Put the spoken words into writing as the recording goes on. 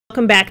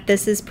Welcome back.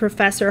 This is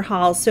Professor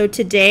Hall. So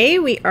today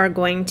we are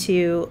going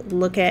to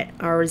look at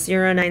our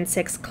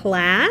 096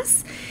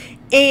 class,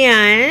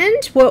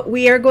 and what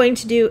we are going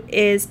to do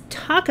is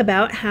talk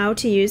about how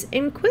to use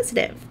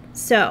InQuizitive.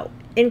 So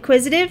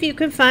InQuizitive you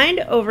can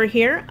find over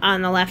here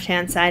on the left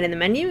hand side in the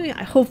menu.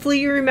 Hopefully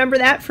you remember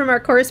that from our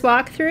course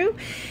walkthrough.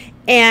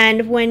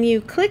 And when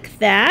you click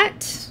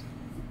that,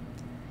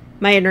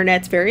 my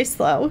internet's very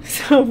slow,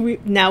 so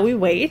now we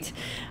wait.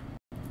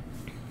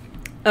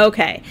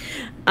 Okay.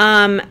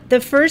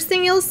 The first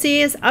thing you'll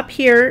see is up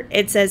here,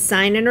 it says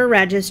sign in or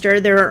register.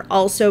 There are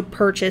also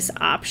purchase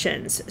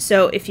options.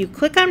 So if you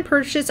click on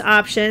purchase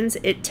options,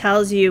 it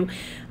tells you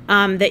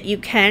that you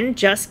can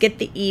just get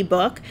the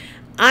ebook.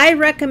 I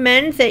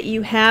recommend that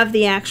you have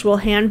the actual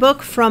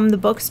handbook from the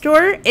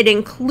bookstore. It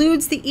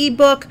includes the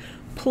ebook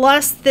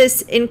plus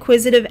this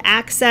InQuizitive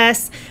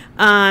access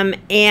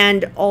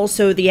and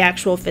also the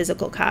actual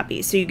physical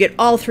copy. So you get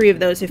all three of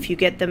those if you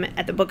get them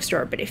at the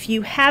bookstore. But if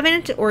you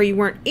haven't or you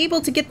weren't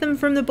able to get them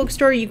from the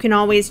bookstore, you can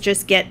always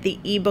just get the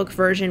ebook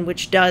version,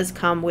 which does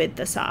come with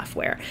the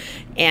software.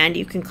 And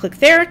you can click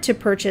there to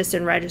purchase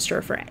and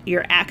register for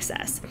your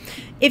access.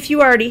 If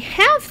you already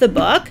have the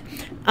book,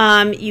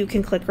 you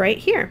can click right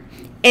here.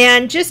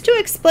 And just to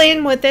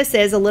explain what this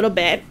is a little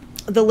bit,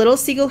 the Little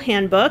Seagull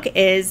Handbook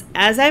is,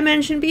 as I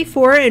mentioned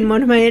before in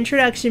one of my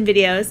introduction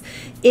videos,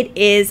 it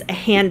is a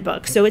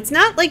handbook. So it's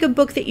not like a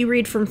book that you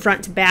read from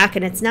front to back,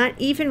 and it's not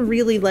even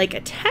really like a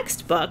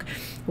textbook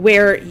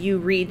where you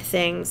read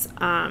things,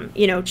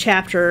 you know,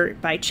 chapter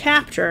by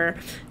chapter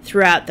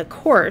throughout the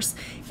course.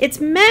 It's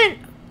meant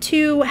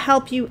to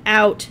help you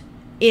out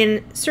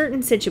in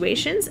certain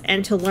situations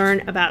and to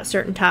learn about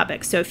certain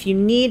topics. So if you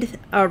need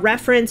a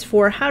reference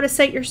for how to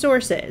cite your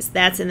sources,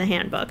 that's in the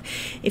handbook.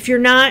 If you're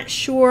not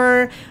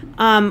sure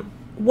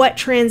what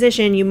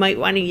transition you might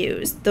want to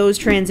use, those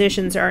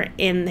transitions are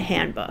in the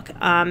handbook.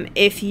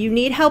 If you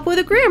need help with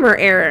a grammar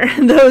error,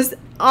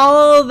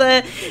 all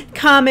the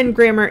common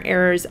grammar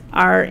errors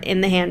are in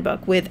the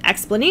handbook with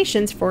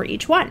explanations for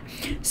each one.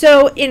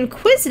 So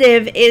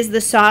InQuizitive is the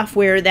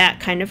software that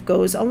kind of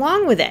goes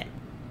along with it.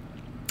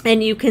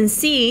 And you can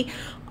see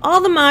all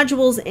the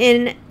modules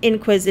in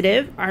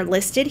InQuizitive are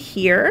listed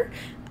here.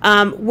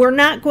 We're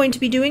not going to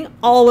be doing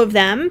all of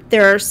them.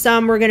 There are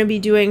some we're going to be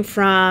doing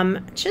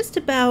from just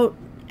about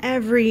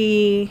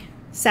every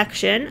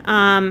section.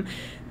 And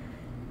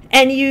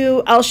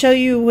I'll show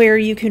you where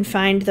you can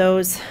find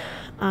those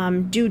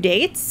due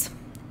dates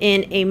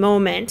in a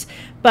moment.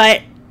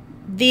 But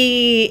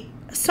the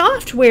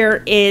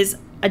software is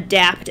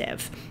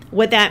adaptive.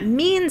 What that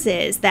means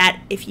is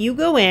that if you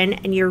go in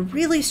and you're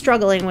really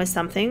struggling with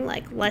something,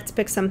 like let's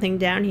pick something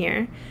down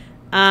here,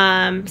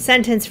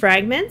 sentence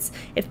fragments,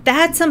 if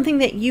that's something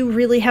that you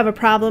really have a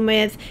problem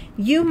with,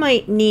 you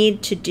might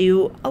need to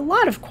do a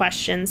lot of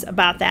questions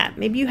about that.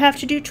 Maybe you have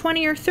to do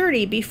 20 or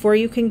 30 before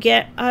you can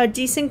get a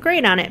decent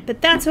grade on it,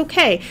 but that's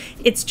okay.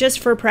 It's just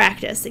for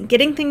practice, and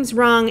getting things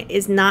wrong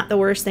is not the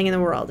worst thing in the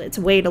world. It's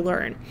a way to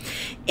learn.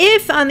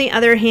 If, on the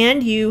other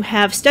hand, you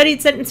have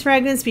studied sentence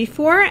fragments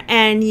before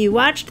and you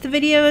watched the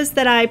videos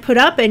that I put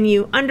up and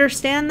you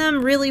understand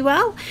them really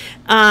well,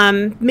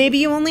 maybe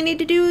you only need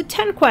to do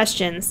 10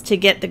 questions to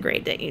get the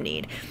grade that you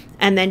need.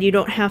 And then you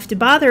don't have to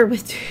bother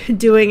with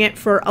doing it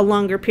for a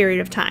longer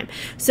period of time.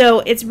 So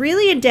it's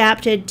really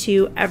adapted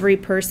to every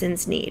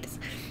person's needs.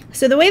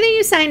 So the way that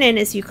you sign in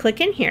is you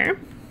click in here,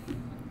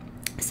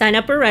 sign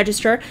up or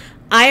register.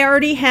 I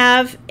already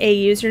have a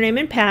username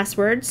and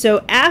password.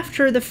 So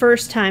after the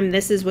first time,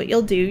 this is what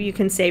you'll do. You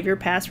can save your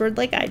password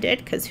like I did,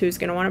 because who's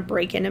going to want to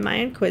break into my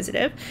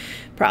InQuizitive?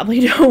 Probably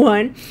no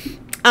one.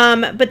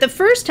 But the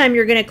first time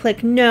you're going to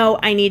click no,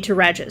 I need to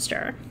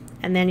register.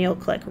 And then you'll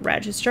click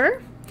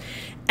register.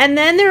 And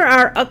then there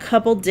are a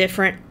couple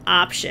different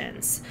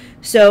options.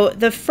 So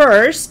the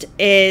first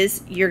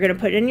is you're going to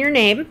put in your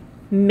name.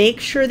 Make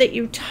sure that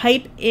you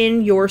type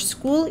in your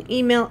school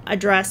email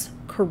address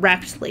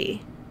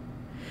correctly.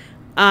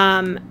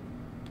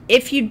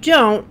 If you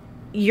don't,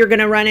 you're going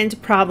to run into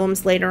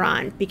problems later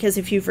on, because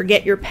if you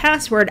forget your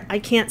password, I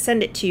can't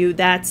send it to you.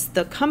 That's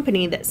the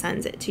company that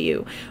sends it to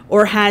you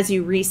or has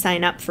you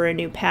re-sign up for a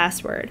new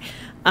password.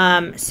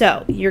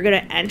 So you're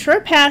going to enter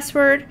a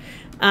password.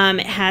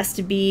 It has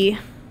to be,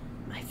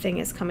 my thing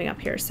is coming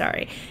up here,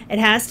 sorry. It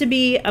has to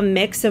be a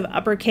mix of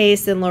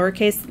uppercase and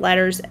lowercase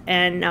letters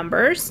and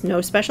numbers,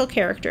 no special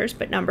characters,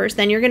 but numbers.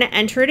 Then you're going to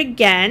enter it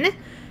again.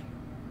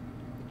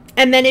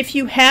 And then if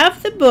you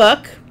have the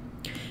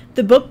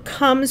book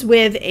comes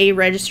with a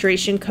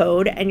registration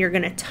code, and you're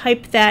going to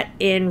type that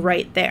in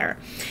right there.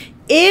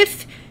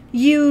 If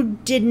you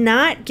did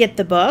not get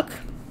the book,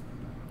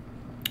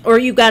 or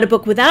you got a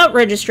book without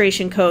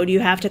registration code, you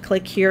have to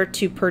click here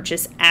to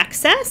purchase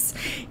access,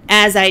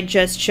 as I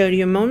just showed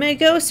you a moment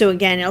ago. So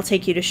again, it'll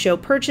take you to show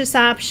purchase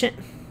option.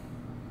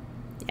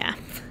 Yeah,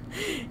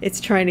 it's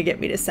trying to get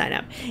me to sign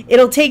up.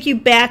 It'll take you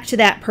back to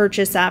that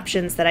purchase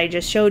options that I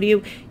just showed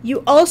you.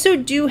 You also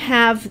do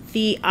have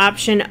the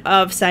option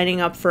of signing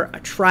up for a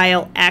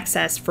trial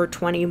access for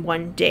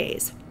 21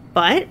 days.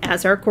 But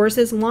as our course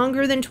is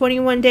longer than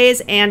 21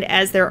 days and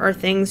as there are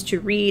things to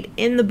read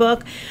in the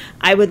book,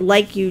 I would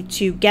like you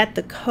to get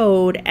the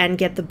code and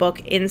get the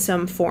book in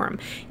some form.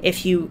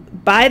 If you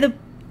buy the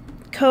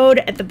code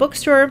at the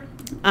bookstore,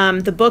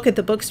 the book at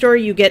the bookstore,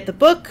 you get the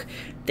book,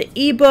 the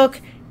ebook,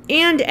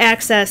 and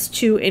access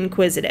to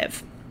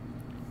Inquisitive.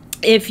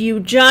 If you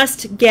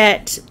just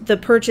get the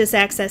purchase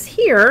access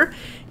here,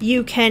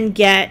 you can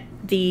get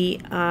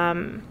the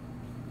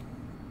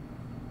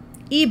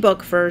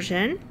ebook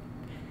version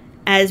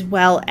as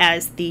well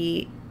as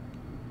the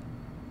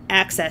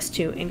access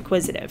to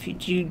Inquisitive.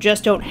 You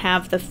just don't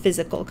have the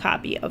physical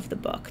copy of the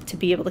book to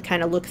be able to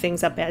kind of look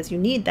things up as you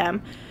need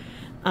them.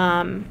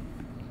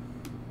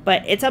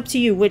 But it's up to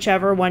you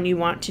whichever one you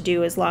want to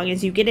do, as long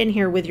as you get in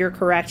here with your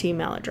correct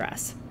email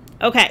address.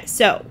 Okay,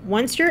 so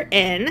once you're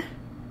in,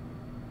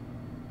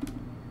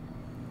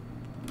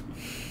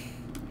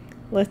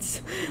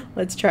 let's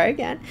try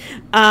again.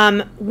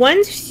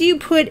 Once you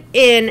put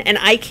in, and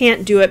I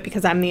can't do it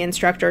because I'm the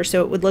instructor,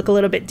 so it would look a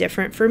little bit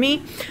different for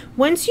me.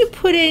 Once you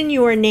put in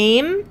your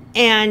name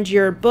and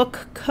your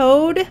book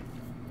code,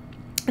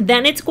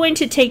 then it's going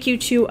to take you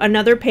to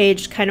another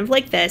page kind of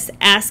like this,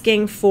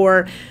 asking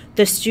for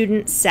the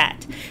student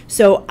set.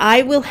 So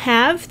I will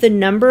have the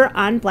number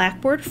on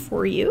Blackboard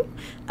for you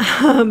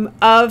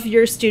of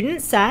your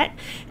student set,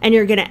 and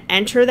you're going to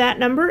enter that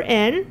number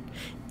in.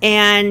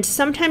 And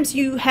sometimes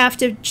you have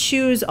to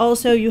choose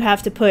also, you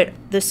have to put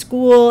the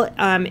school.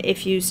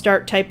 If you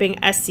start typing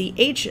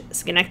SCH,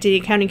 Schenectady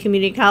County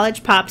Community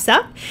College pops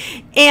up,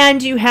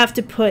 and you have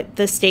to put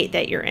the state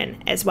that you're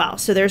in as well.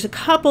 So there's a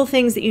couple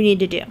things that you need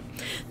to do.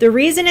 The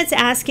reason it's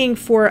asking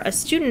for a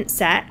student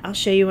set, I'll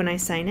show you when I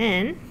sign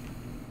in,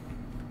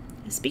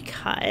 is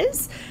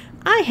because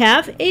I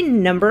have a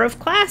number of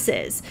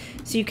classes.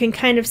 So you can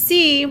kind of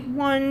see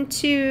 1,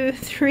 2,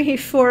 3,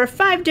 4,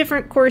 5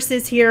 different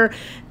courses here.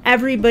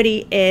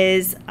 Everybody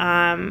is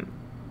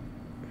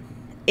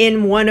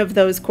in one of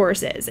those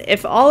courses.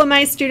 If all of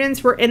my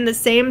students were in the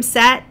same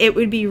set, it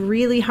would be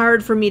really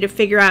hard for me to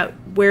figure out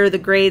where the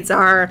grades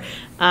are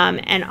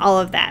and all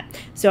of that.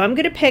 So I'm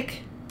going to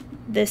pick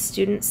this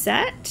student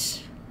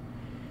set,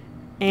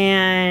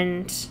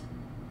 and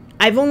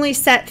I've only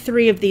set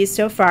 3 of these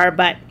so far,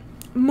 but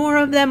more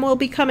of them will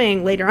be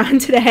coming later on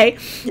today,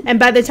 and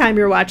by the time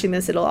you're watching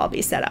this, it'll all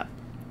be set up.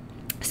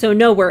 So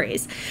no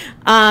worries.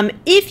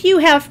 If you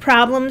have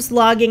problems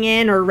logging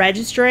in or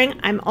registering,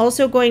 I'm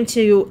also going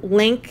to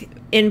link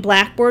in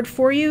Blackboard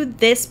for you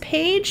this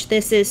page.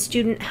 This is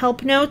student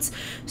help notes.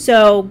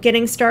 So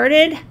getting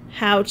started,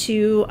 how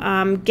to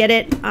get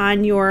it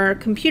on your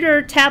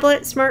computer,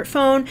 tablet,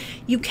 smartphone.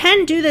 You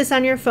can do this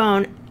on your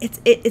phone.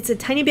 It's a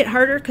tiny bit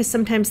harder because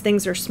sometimes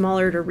things are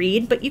smaller to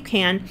read, but you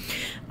can.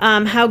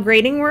 How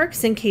grading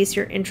works in case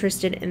you're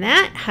interested in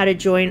that. How to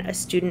join a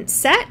student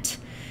set.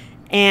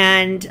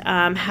 And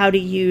how to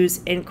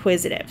use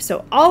Inquisitive.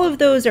 So all of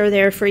those are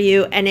there for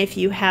you, and if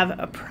you have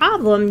a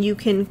problem, you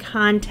can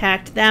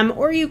contact them,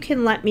 or you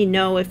can let me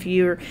know if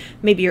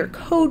maybe your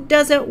code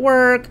doesn't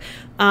work,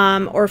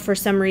 or for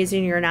some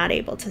reason you're not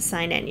able to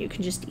sign in. You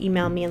can just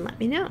email me and let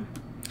me know.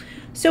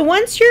 So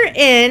once you're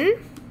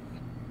in,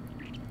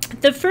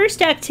 the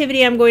first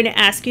activity I'm going to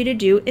ask you to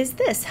do is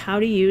this, how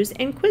to use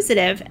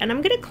Inquisitive, and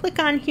I'm going to click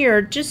on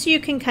here just so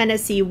you can kind of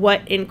see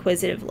what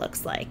Inquisitive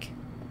looks like.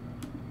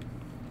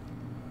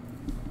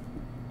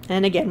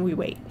 And again, we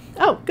wait.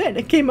 Oh, good.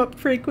 It came up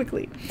pretty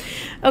quickly.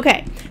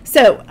 Okay,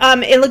 so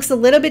it looks a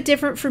little bit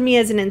different for me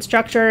as an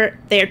instructor.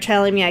 They're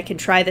telling me I can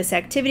try this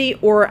activity,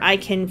 or I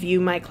can view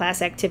my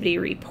class activity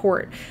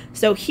report.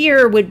 So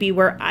here would be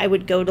where I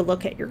would go to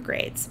look at your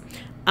grades.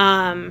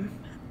 I'm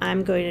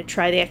going to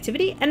try the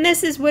activity, and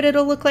this is what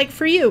it'll look like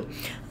for you.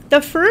 The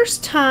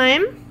first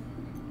time,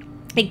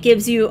 it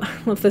gives you,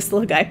 I love this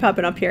little guy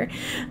popping up here.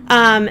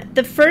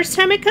 The first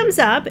time it comes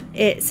up,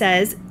 it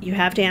says you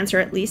have to answer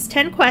at least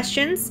 10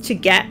 questions to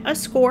get a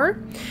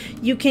score.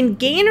 You can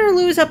gain or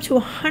lose up to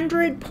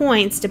 100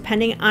 points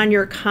depending on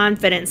your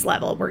confidence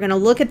level. We're going to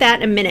look at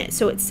that in a minute.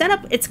 So it's set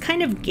up, it's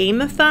kind of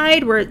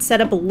gamified, where it's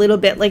set up a little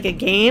bit like a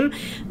game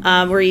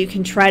where you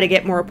can try to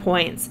get more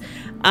points.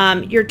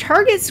 Your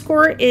target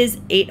score is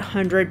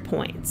 800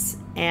 points.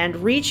 And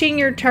reaching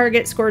your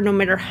target score, no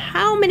matter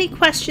how many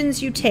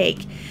questions you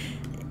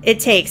it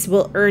takes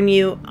will earn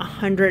you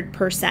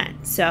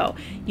 100%. So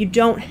you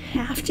don't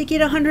have to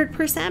get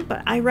 100%,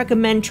 but I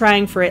recommend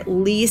trying for at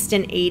least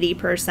an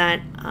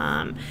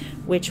 80%,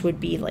 which would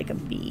be like a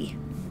B,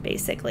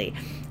 basically.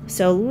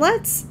 So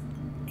let's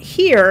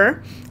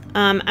here,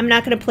 I'm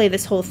not going to play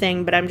this whole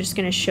thing, but I'm just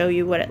going to show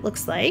you what it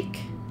looks like.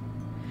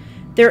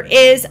 There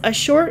is a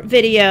short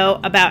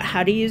video about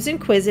how to use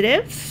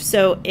Inquisitive,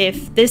 so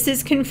if this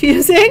is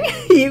confusing,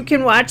 you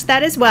can watch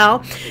that as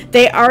well.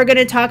 They are going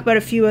to talk about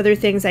a few other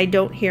things I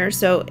don't hear,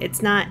 so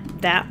it's not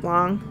that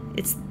long.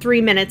 It's 3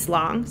 minutes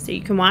long, so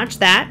you can watch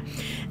that.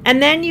 And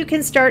then you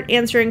can start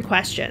answering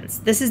questions.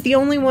 This is the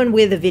only one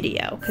with a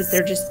video, because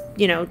they're just,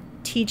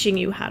 teaching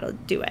you how to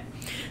do it.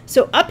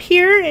 So up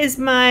here is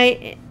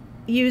my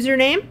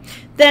username.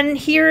 Then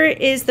here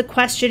is the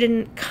question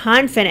in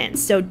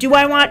confidence. So do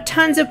I want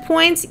tons of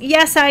points?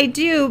 Yes, I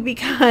do,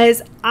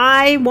 because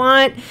I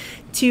want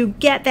to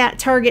get that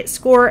target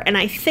score and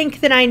I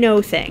think that I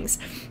know things.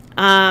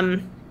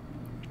 And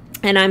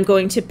I'm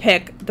going to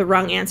pick the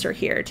wrong answer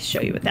here to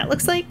show you what that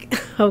looks like.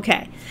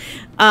 Okay.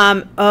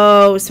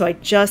 Oh, so I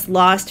just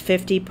lost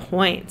 50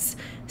 points.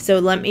 So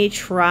let me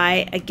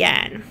try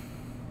again.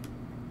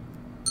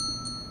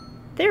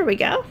 There we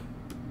go.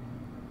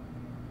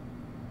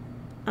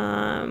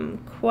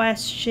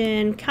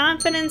 Question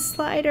confidence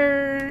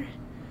slider.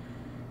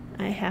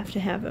 I have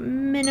to have a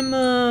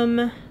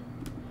minimum,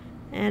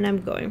 and I'm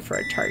going for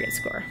a target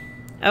score.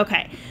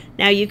 Okay,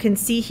 now you can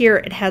see here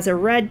it has a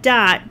red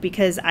dot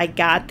because I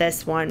got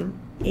this one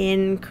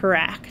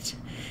incorrect.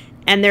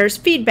 And there's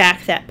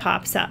feedback that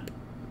pops up.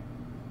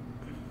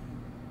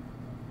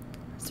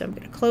 So I'm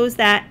going to close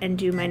that and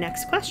do my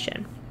next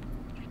question.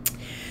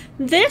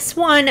 This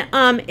one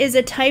is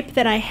a type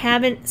that I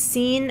haven't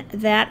seen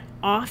that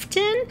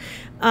often,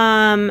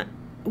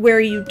 where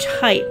you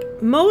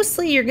type.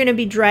 Mostly you're going to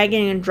be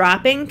dragging and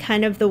dropping,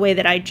 kind of the way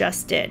that I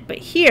just did. But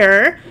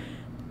here,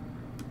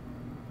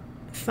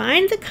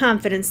 find the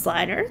confidence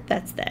slider,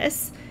 that's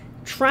this.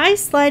 Try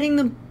sliding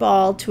the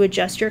ball to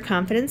adjust your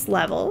confidence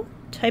level.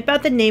 Type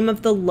out the name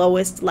of the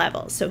lowest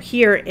level. So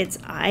here it's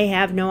I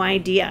have no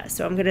idea.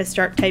 So I'm going to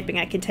start typing.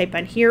 I can type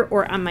on here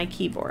or on my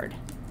keyboard.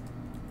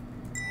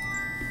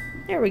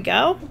 There we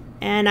go.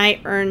 And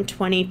I earned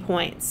 20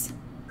 points.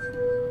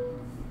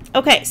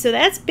 Okay, so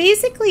that's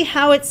basically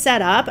how it's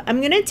set up. I'm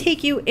going to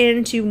take you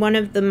into one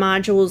of the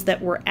modules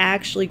that we're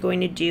actually going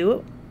to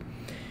do.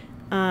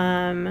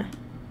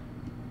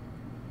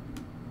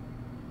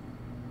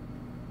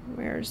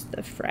 Where's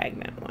the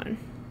fragment one?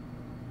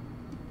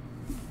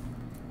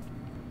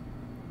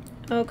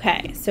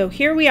 Okay, so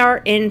here we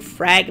are in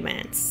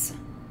Fragments.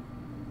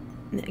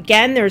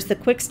 Again, there's the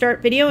quick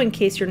start video in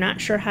case you're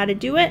not sure how to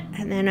do it,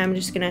 and then I'm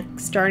just going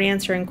to start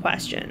answering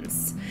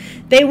questions.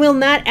 They will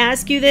not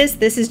ask you this.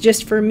 This is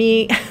just for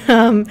me.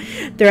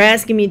 They're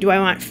asking me, do I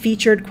want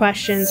featured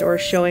questions or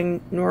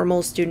showing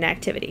normal student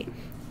activity?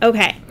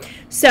 Okay,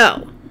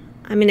 so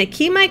I'm going to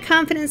keep my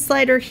confidence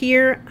slider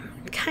here.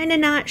 I'm kind of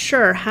not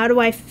sure. How do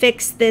I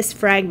fix this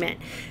fragment?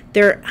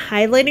 They're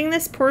highlighting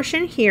this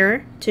portion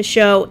here to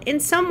show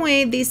in some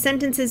way these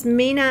sentences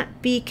may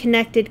not be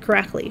connected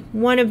correctly.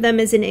 One of them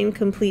is an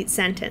incomplete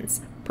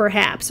sentence,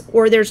 perhaps,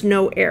 or there's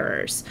no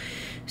errors.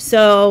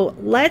 So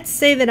let's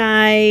say that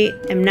I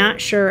am not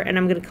sure and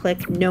I'm going to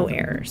click no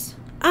errors.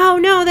 Oh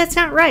no, that's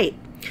not right.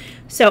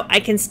 So I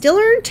can still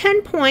earn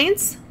 10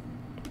 points.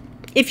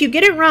 If you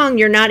get it wrong,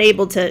 you're not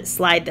able to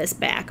slide this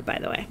back, by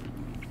the way.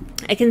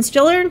 I can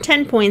still earn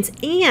 10 points,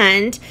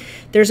 and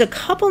there's a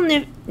couple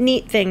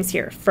neat things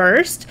here.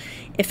 First,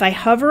 if I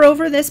hover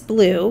over this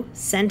blue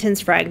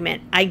sentence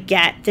fragment, I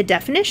get the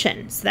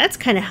definition. So that's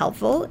kind of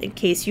helpful in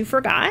case you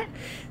forgot.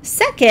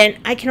 Second,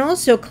 I can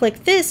also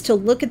click this to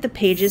look at the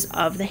pages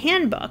of the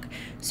handbook.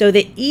 So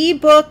the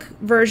ebook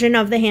version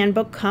of the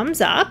handbook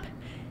comes up,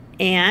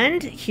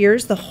 and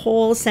here's the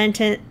whole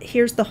sentence.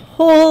 Here's the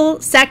whole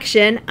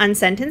section on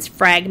sentence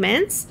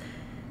fragments,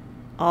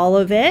 all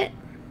of it.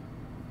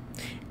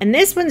 And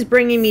this one's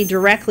bringing me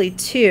directly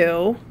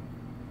to,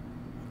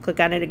 click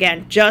on it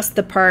again, just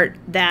the part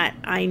that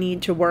I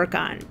need to work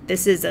on.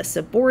 This is a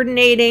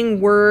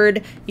subordinating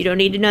word. You don't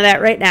need to know that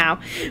right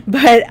now,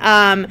 but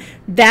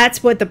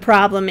that's what the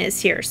problem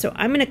is here. So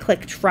I'm going to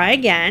click try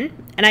again,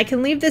 and I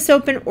can leave this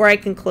open or I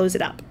can close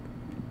it up.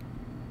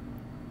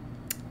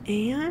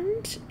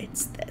 And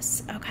it's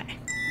this. Okay.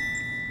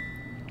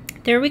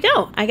 There we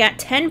go. I got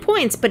 10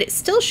 points, but it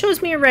still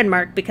shows me a red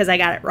mark because I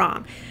got it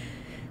wrong.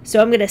 So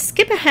I'm going to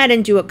skip ahead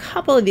and do a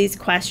couple of these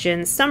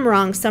questions, some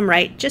wrong, some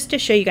right, just to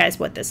show you guys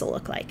what this will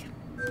look like.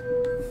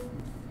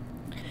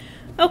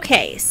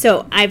 Okay,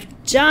 so I've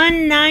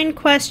done 9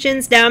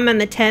 questions. Now I'm on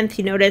the 10th.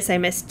 You notice I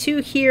missed 2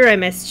 here, I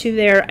missed 2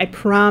 there. I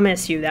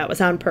promise you that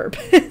was on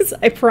purpose.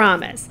 I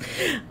promise.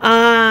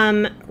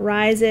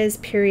 Rises,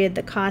 period,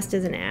 the cost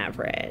is an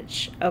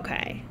average.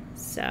 Okay,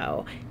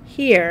 so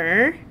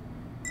here,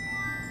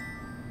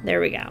 there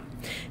we go.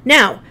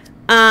 Now,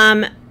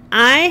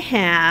 I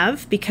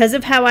have, because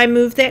of how I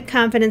moved that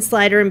confidence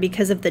slider and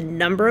because of the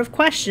number of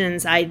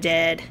questions I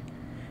did,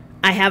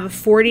 I have a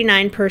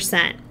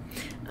 49%.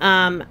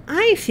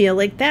 I feel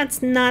like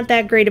that's not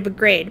that great of a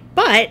grade,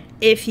 but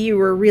if you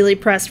were really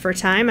pressed for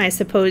time, I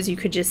suppose you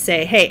could just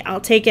say, hey, I'll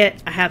take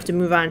it. I have to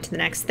move on to the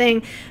next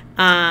thing.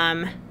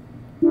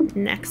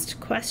 Next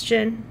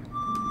question.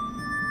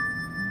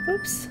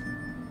 Oops.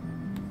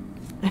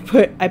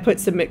 I put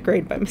submit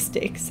grade by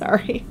mistake,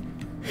 sorry.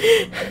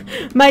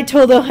 My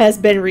total has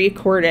been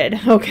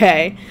recorded.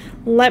 Okay,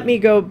 let me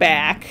go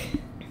back.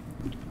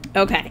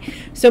 Okay,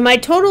 so my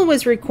total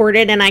was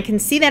recorded, and I can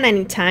see that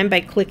anytime by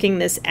clicking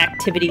this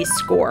activity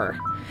score.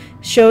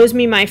 Shows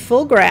me my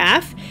full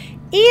graph,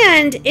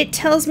 and it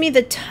tells me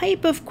the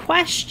type of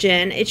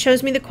question. It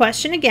shows me the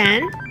question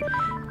again.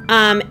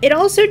 It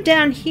also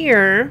down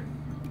here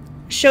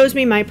shows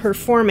me my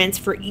performance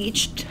for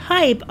each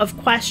type of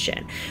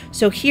question.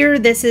 So here,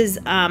 this is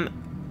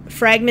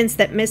fragments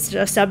that missed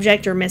a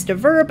subject or missed a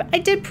verb. I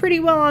did pretty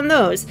well on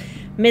those.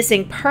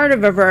 Missing part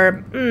of a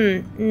verb,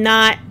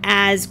 not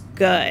as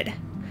good.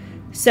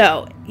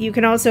 So you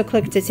can also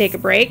click to take a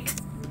break,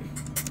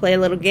 play a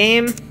little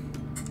game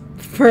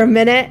for a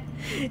minute.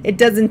 It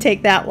doesn't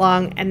take that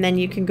long, and then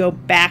you can go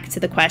back to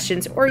the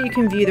questions, or you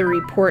can view the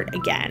report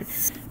again.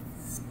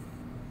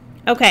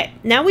 Okay,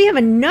 now we have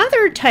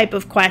another type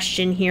of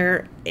question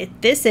here.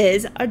 This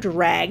is a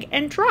drag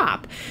and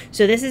drop.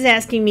 So this is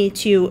asking me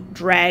to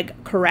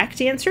drag correct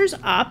answers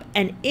up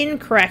and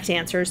incorrect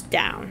answers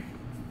down.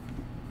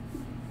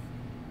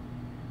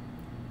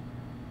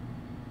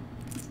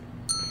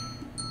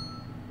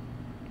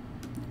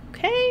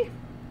 Okay.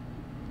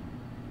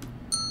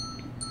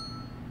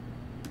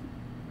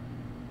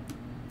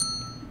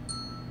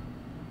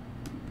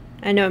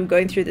 I know I'm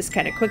going through this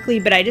kind of quickly,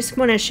 but I just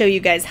want to show you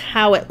guys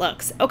how it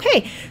looks.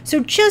 Okay, so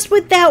just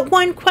with that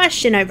one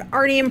question, I've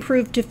already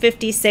improved to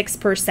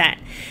 56%.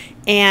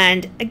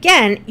 And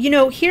again, you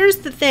know, here's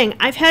the thing.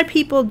 I've had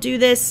people do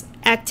this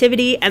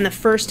activity, and the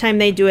first time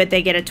they do it,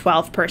 they get a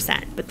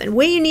 12%. But the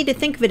way you need to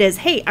think of it is,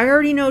 hey, I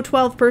already know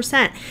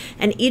 12%.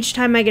 And each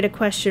time I get a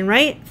question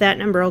right, that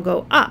number will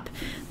go up.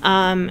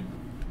 And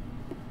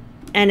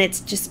it's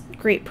just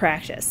great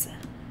practice.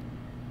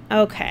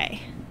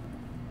 Okay.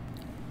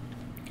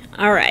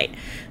 All right,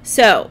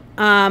 so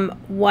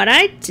what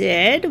I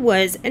did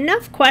was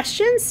enough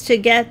questions to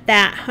get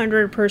that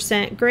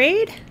 100%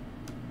 grade.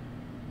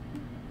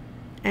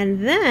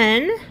 And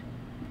then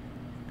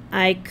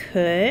I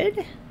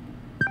could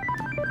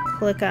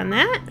click on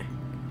that.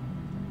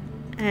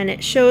 And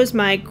it shows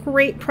my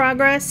great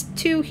progress.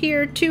 2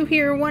 here, 2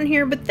 here, 1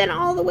 here, but then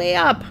all the way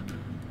up.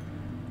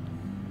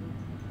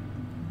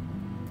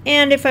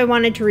 And if I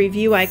wanted to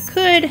review, I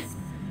could.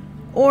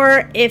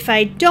 Or if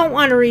I don't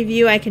want to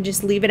review, I can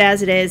just leave it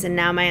as it is, and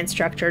now my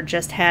instructor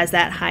just has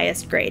that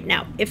highest grade.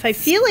 Now, if I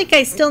feel like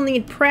I still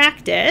need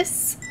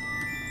practice,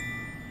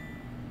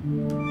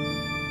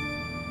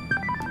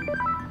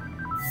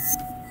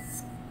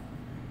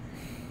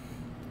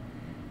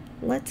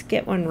 let's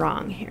get one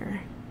wrong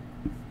here.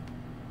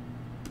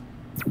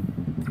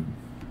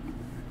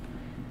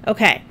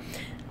 Okay,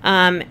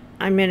 I'm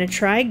going to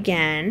try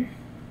again.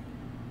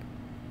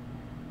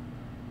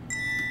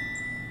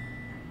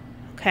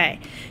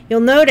 Okay, you'll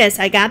notice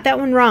I got that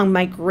one wrong.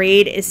 My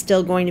grade is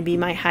still going to be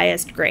my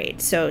highest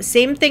grade. So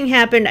same thing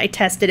happened. I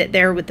tested it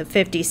there with the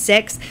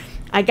 56.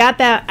 I got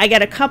that. I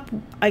got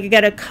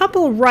a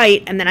couple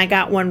right, and then I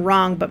got one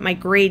wrong, but my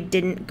grade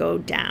didn't go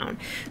down.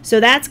 So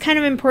that's kind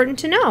of important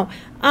to know.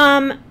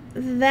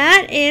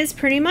 That is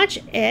pretty much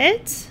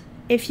it.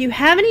 If you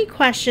have any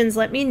questions,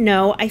 let me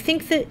know. I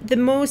think that the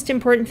most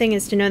important thing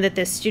is to know that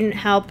the student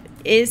help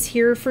is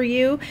here for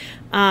you,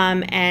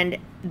 and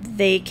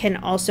they can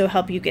also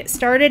help you get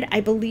started.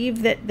 I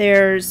believe that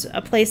there's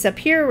a place up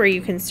here where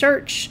you can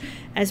search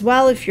as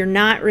well if you're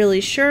not really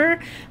sure.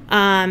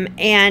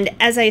 And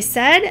as I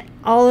said,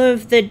 all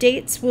of the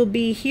dates will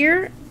be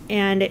here,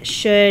 and it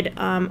should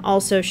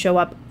also show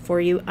up for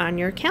you on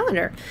your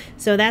calendar.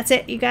 So that's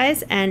it, you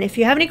guys. And if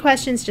you have any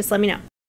questions, just let me know.